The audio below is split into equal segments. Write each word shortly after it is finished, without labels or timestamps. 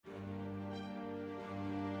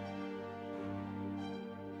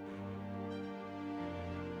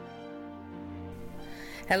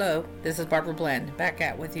Hello, this is Barbara Blend, back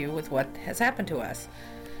at with you with what has happened to us.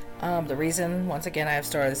 The reason, once again, I have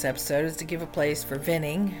started this episode is to give a place for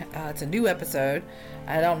venting. It's a new episode.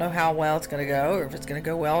 I don't know how well it's going to go or if it's going to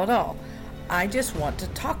go well at all. I just want to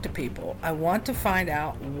talk to people. I want to find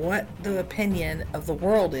out what the opinion of the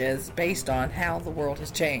world is based on how the world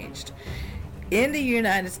has changed. In the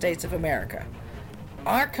United States of America,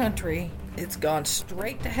 our country, it's gone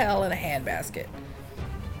straight to hell in a handbasket.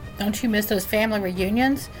 Don't you miss those family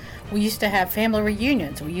reunions? We used to have family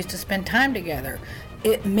reunions. We used to spend time together.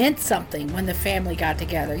 It meant something when the family got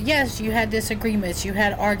together. Yes, you had disagreements, you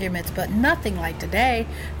had arguments, but nothing like today.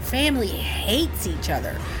 Family hates each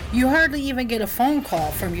other. You hardly even get a phone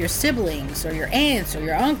call from your siblings or your aunts or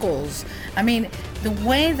your uncles. I mean, the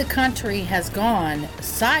way the country has gone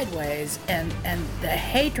sideways and the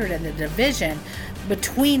hatred and the division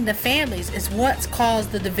between the families is what's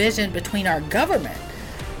caused the division between our government.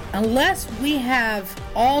 Unless we have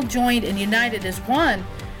all joined and united as one,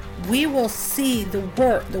 we will see the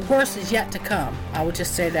worst. The worst is yet to come. I would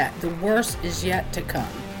just say that. The worst is yet to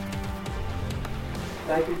come.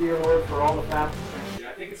 Thank you, dear Lord, for all the facts.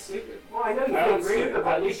 I think it's stupid. Well, I know you don't agree with it,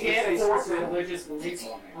 but you can't force religious beliefs on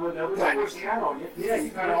me. Well, nobody forced that on you. Yeah,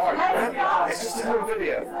 you kind of are. It's just a little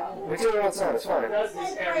video. We do it outside, it's fine. He does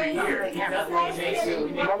this every year. He doesn't makes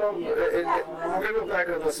it. We're gonna go back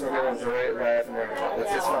and listen. We're gonna enjoy it, laugh, and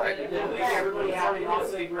everything. It's fine. Everybody tell me not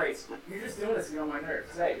to say grace. You're just doing this to get on my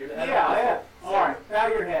nerves. Hey, you're the head Yeah, of yeah. All right, bow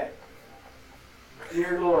your head.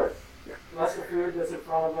 Dear Lord, bless the food that's in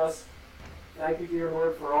front of us. Thank you, dear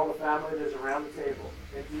Lord, for all the family that's around the table.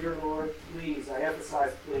 And dear Lord, please, I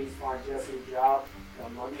emphasize please, find Jesse a job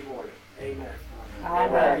on Monday morning. Amen.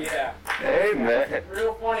 Amen. Yeah. Amen.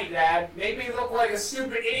 Real funny, Dad. Made me look like a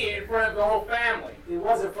stupid idiot in front of the whole family. It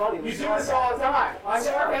wasn't funny. You do this all the time.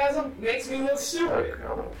 Sarcasm makes me look stupid.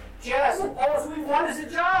 Jess, all we want is a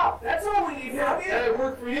job. That's all we need from you. That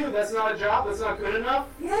worked for you. That's not a job. That's not good enough.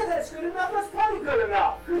 Yeah, that's good enough. That's plenty good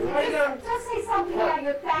enough. Just say something that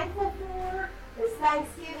you're thankful for. It's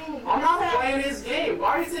Thanksgiving. I'm not playing his game. Why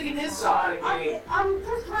are you taking his side of the game? I'm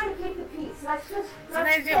just trying to keep the peace. Let's just.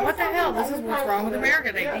 What the hell? This is what's wrong with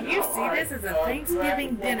America today. Do you see this as a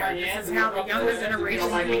Thanksgiving dinner? This is how the younger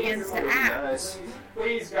generation begins to act.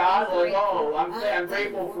 Please, God, I'm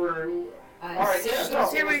grateful for. All right, yeah.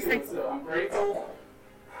 Let's hear what he thinks. I'm grateful.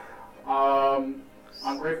 I'm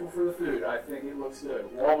grateful for the food. I think it looks good.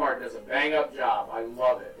 Walmart does a bang-up job. I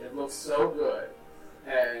love it. It looks so good.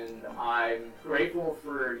 And I'm grateful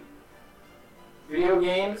for video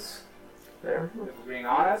games, if we're being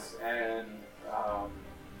honest, and I'm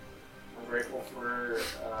grateful for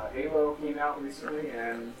Halo came out recently,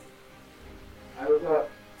 and I look up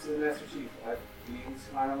to the Master Chief. He's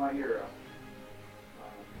kind of my hero.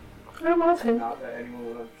 I love him. Not that anyone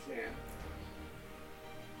would understand.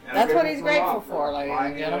 And That's I'm what he's grateful mom. for, ladies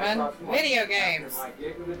and gentlemen. Video games. My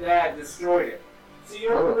dick with the dad destroyed it. So you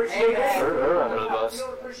don't appreciate that? They're under the bus. You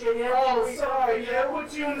don't appreciate that? Oh, sorry, did I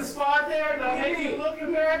put you in the spot there? Now make you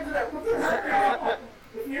looking back to that.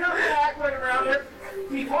 If you're not gonna act right around here,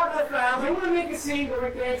 be part of the family. You want to make a scene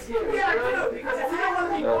during Thanksgiving? Yeah, I do. Because if you don't want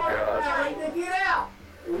to be part of the family, then get out.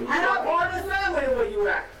 You're not part of the family the way you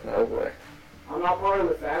act. Oh boy. I'm not part of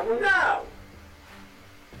the family? No.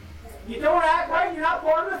 You don't act right, you're not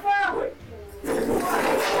part of the family.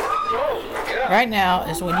 Right now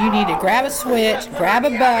is when you need to grab a switch, grab a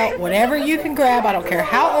belt, whatever you can grab, I don't care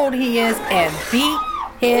how old he is, and beat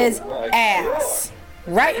his ass.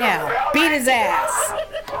 Right now, beat his ass.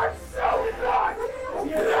 I'm so done.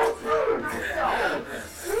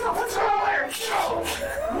 What's wrong with your show?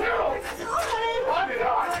 No.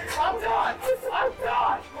 I'm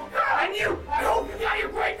done. And you, I hope you got your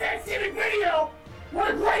great Thanksgiving video.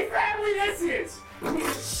 What a great family this is.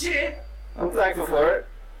 Piece of shit. I'm thankful for it.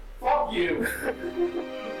 Fuck you.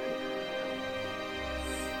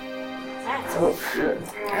 Oh shit.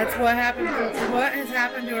 That's what happened. What has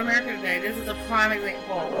happened to America today? This is a prime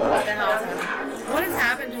example. What the hell has happened? What has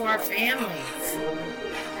happened to our families?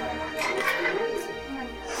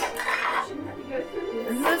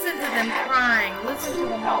 Listen to them crying. Listen to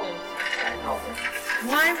the mothers.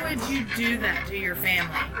 Why would you do that to your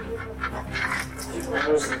family?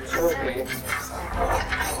 I'm so sorry.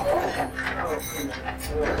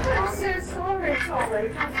 It's all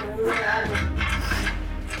right.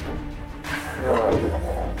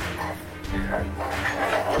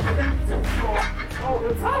 Oh,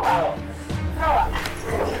 it's all out.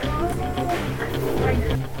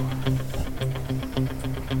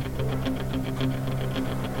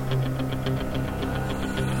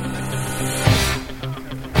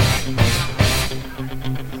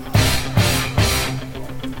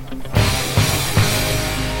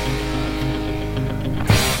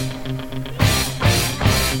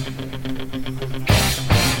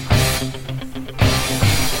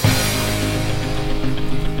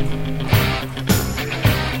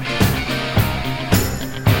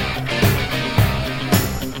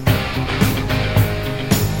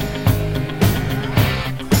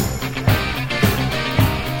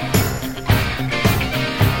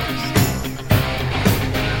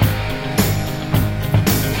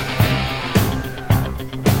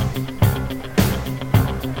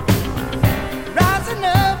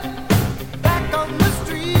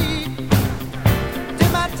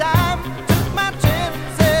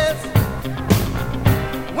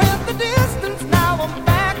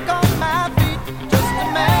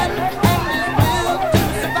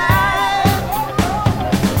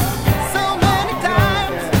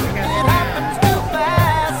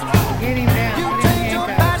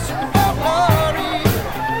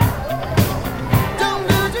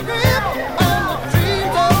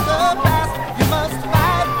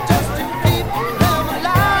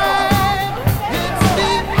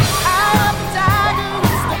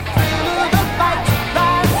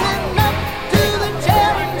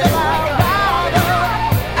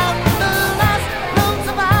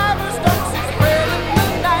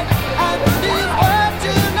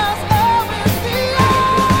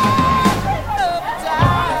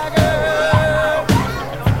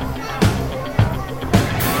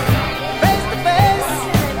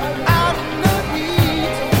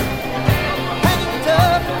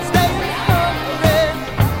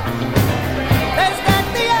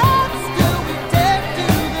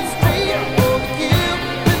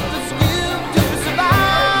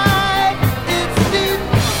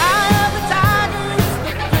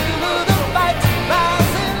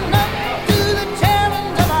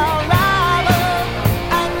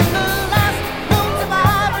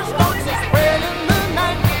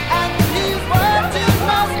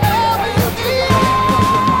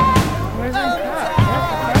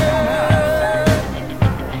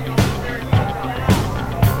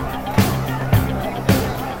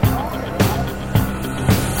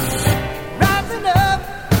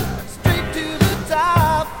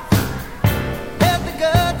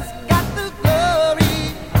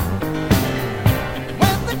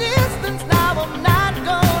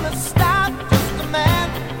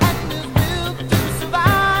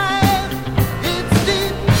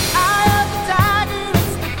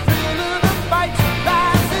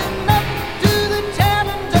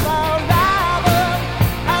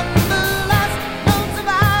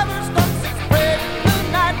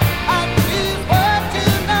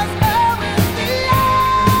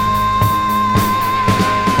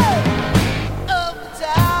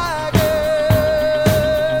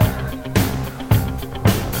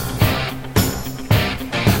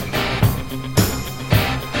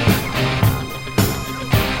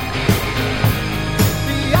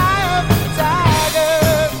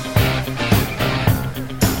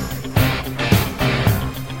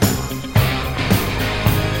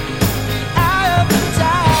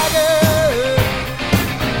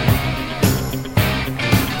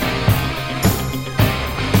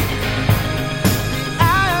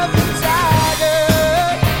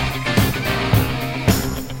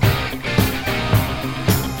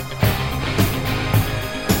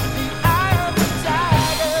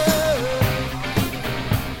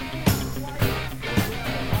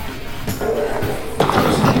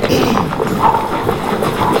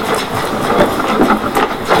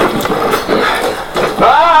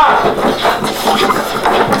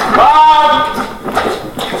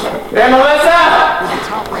 Hey, Melissa!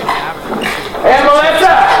 Hey,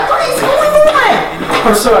 Melissa! What is going on?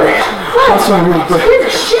 I'm sorry. I'm sorry, real quick. Get the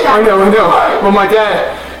shit out I know. Well, my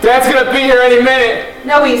Dad's gonna be here any minute.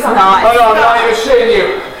 No, he's not. Oh, no, I'm not even shitting you.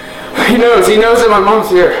 He knows that my mom's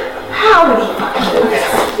here. How did he fucking do this?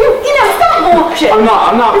 You know, stop bullshit. I'm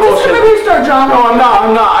not Is this bullshit. whenever you start drama? No,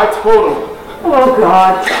 I'm not. I told him. Oh,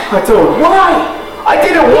 God. I told him. Why? I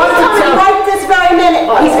didn't want to He's coming tell him. right this very minute.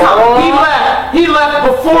 He's coming. He left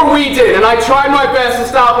before we did, and I tried my best to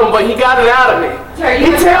stop him, but he got it out of me.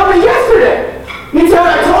 He told me yesterday.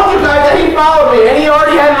 I told you guys that he followed me, and he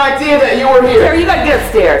already had an idea that you were here. Terry, you gotta get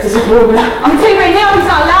upstairs. Is he moving? I'm telling you right now, he's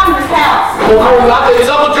not allowed in this house. Is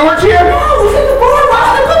Uncle George here? No, he's in the bar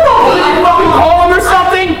watching the football Did you game. fucking call him or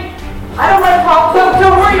something? I don't want to talk.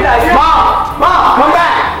 Don't worry about it. Mom, come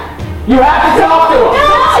back. You have to talk to him. No,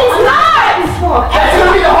 she's not. That's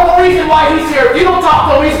gonna be the whole reason why he's here. If you don't talk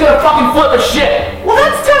to him, he's gonna fucking flip a shit. Well,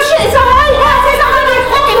 that's tough shit. It's a high house. He's not gonna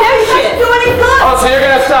fucking know shit. Do any good. Oh, so you're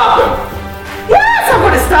gonna stop him? Yes, I'm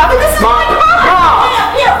gonna stop it. This is Mom, my problem.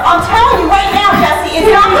 Mom. Here, I'm telling you right now, Jesse. It's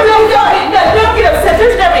not gonna go. No, don't get upset.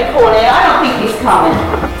 There's nobody pulling in. I don't think he's coming.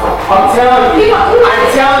 I'm telling you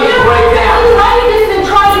right now. He might have just been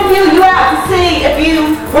trying to feel you out to see if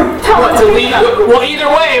you were telling To leave? Well, either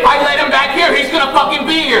way, if I let him back here, he's gonna fucking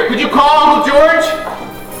be here. Could you call Uncle George?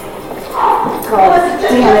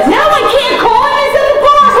 Damn it. No, I can't call him. He's in the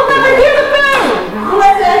bar. He'll never hear the phone.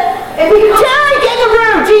 Listen, if he comes... Terry, get in the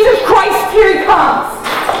room. Jesus Christ, here he comes.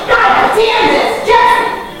 God damn this. Jesse.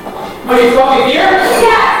 Are you fucking here?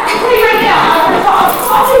 Yes. Tell you right now. I'm gonna talk.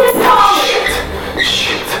 I'll do this call.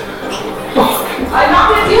 Shit. I'm not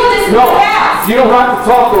gonna do this in No, the house. you don't have to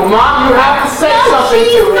talk to him. Mom, you have to say No, something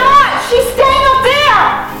she's to him. not. She's staying up there.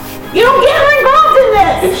 You don't get her involved in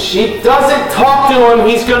this. If she doesn't talk to him,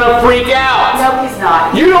 he's gonna freak out. No, he's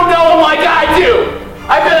not. You don't know him like I do.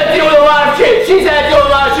 I've had to deal with a lot of shit. She's had to deal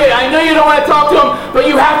with a lot of shit. I know you don't want to talk to him, but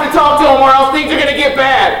you have to talk to him or else things are gonna get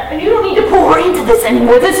bad. And you don't need to pull her into this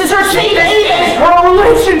anymore. This is her safe It's space. her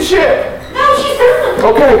relationship. No, she's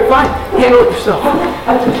not. Okay, fine. Handle it yourself.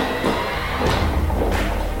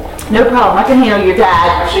 No problem. I can handle your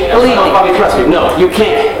dad. Believe me. fucking trust me. No, you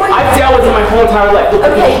can't. I've dealt with him my whole entire life. Look,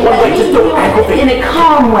 Okay, one way, just do it. in a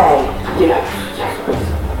calm way. Yeah.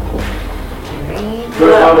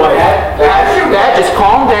 Where's my wife? Dad, just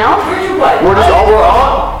calm down. Where's your wife? We're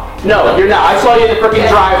all. No, you're not. I saw you in the freaking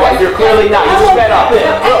driveway. You're clearly not. You just fed up. Hey,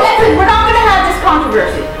 listen, we're not gonna have this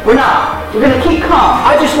controversy. We're not. We're gonna keep calm.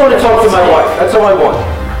 I just want to talk to my wife. That's all I want.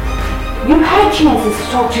 You've had chances to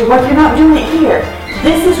talk to your wife. You're not doing it here.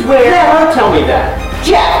 This is where... Don't tell me that.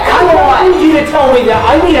 Jeff, I come don't on. need you to tell me that.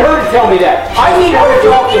 I need her to tell me that. I need her to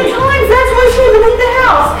talk to me. Times. That's why she didn't leave the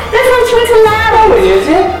house. That's why she went to Ladder. No, it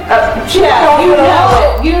isn't. Jeff, you know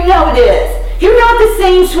it. You know it is. You're not the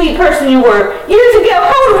same sweet person you were years ago.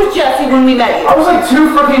 How old was Jesse when we met you? I was like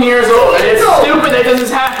 2 freaking years old, and it's stupid that this is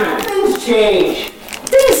happening. Things change.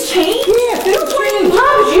 Things change? Yeah, things change.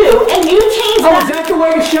 Loves you, and you changed Oh, is that the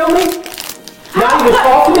way to show me? Not even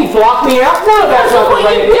talk to me, block me out? No, that's not the what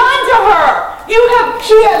way to you've done to her. You have...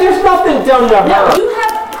 there's nothing done to No, her. you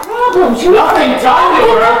have problems. You Nothing done to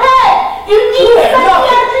her. You need Yeah,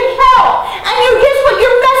 psychiatric help. And you guess what?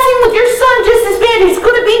 You're messing with your son just as bad. He's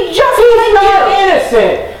going to be just like Not you.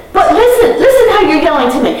 innocent. But listen how you're yelling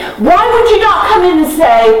to me. Why would you not come in and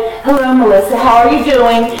say, hello, Melissa, how are you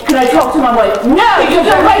doing? Can I talk to my wife? No, you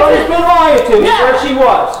go right Everybody's to... been lying to me No. where she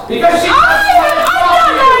was. Because she... I'm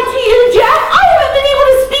not lying to you, Jeff. I haven't been able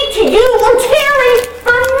to speak to you or Terry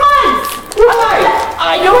for months. Why?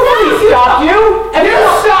 I don't really stop you. And you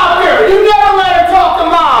stop her. You never let her talk to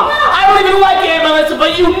Mom. I don't even like Aunt Melissa,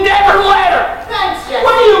 but you never let her. Thanks, Jeff.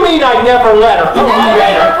 What do you mean I never let her? You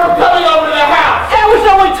let her from coming over to the house. That was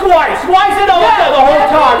only twice. Why is it always the whole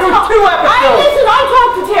time? There was 2 episodes. Listen, I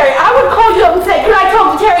talked to Terry. I would call you up and say, can I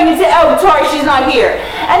talk to Terry? And you'd say, oh, sorry, she's not here.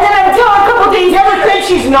 And then I would tell her a couple days You ever think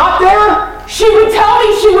she's not there? she would tell me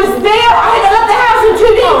she was there. I had left the house in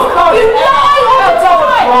 2 days. You lie all the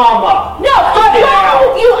time. Drama. No,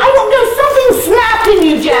 I don't know. Something snapped in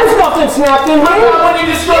you, Jeff. There's nothing snapped in me. When you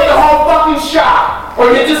destroyed the whole fucking shop.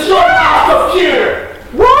 Or you destroyed our computer.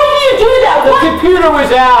 Why do you do that? The What? computer was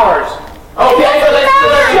ours. Okay, It doesn't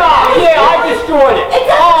matter. shop. Yeah, I destroyed it. It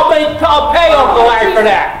doesn't- I'll pay Uncle Larry for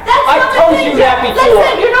that. That's I not the told thing, you Jeff. that before.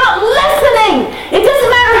 Listen, you're not listening. It doesn't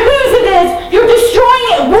matter whose it is. You're destroying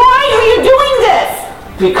it. Why are you doing this?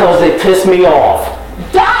 Because they pissed me off.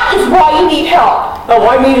 That is why you need help. Oh,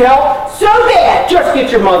 I need help? So bad. Just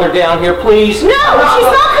get your mother down here, please. No, she's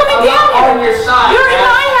not coming down here. On your side. You're in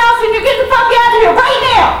my house and you're getting the fuck out of here right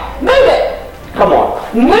now. Move it. Come on.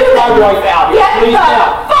 Move Get my it. wife out here, Get please. the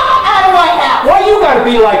Now. fuck out of my house. Why you gotta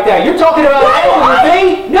be like that? You're talking about angling with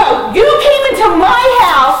me? No, you came into my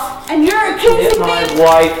house and you're Get accusing my me.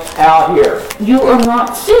 wife out here. You are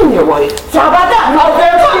not seeing your wife. So how about that? Oh,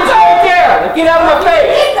 there she is right there. Now get out of my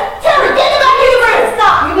face. Terry, get in the back of your room.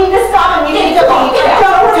 Stop. You need to stop and you need to leave.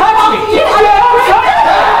 Don't touch me. Don't touch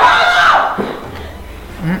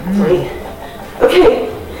Okay,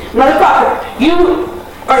 motherfucker, you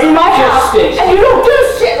are in my house stay. and you don't do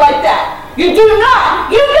shit like that. You do not.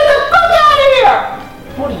 You get the fuck out of here.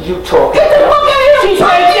 What are you talking Get the about? fuck out of here. She's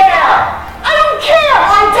right there. I don't care.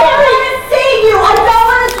 I'm Terry. I see you. I don't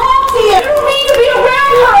want to talk to you. You don't need to be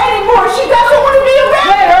around her anymore. She doesn't want to be around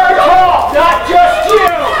Let her talk, not just you.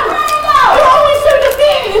 You're always so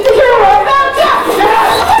defeated. You think you're right about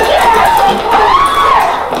that.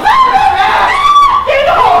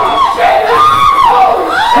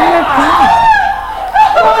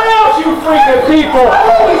 What else, you freaking people?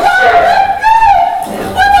 Holy shit.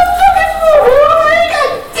 What the fuck is wrong?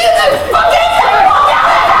 Get the fucking fuck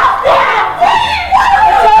out of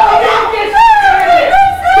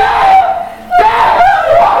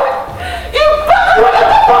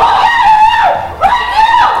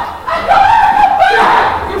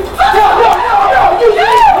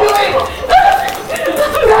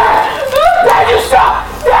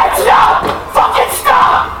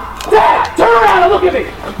Look at me!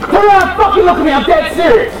 Turn around, fucking look at me! I'm dead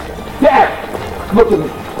serious! Dad, look at me.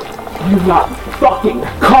 You're not fucking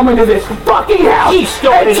coming to this fucking house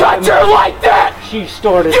and touch her like that! She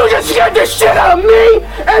started. You just scared the shit out of me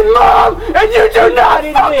and Mom, and you do not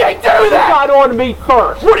fucking do that! You got on me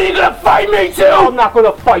first. What are you gonna fight me to? I'm not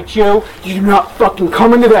gonna fight you. You do not fucking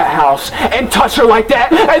come into that house and touch her like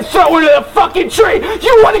that and throw her to the fucking tree!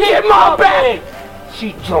 You wanna get Mom back!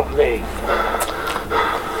 She jumped me.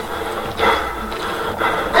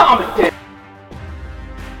 Calm it down.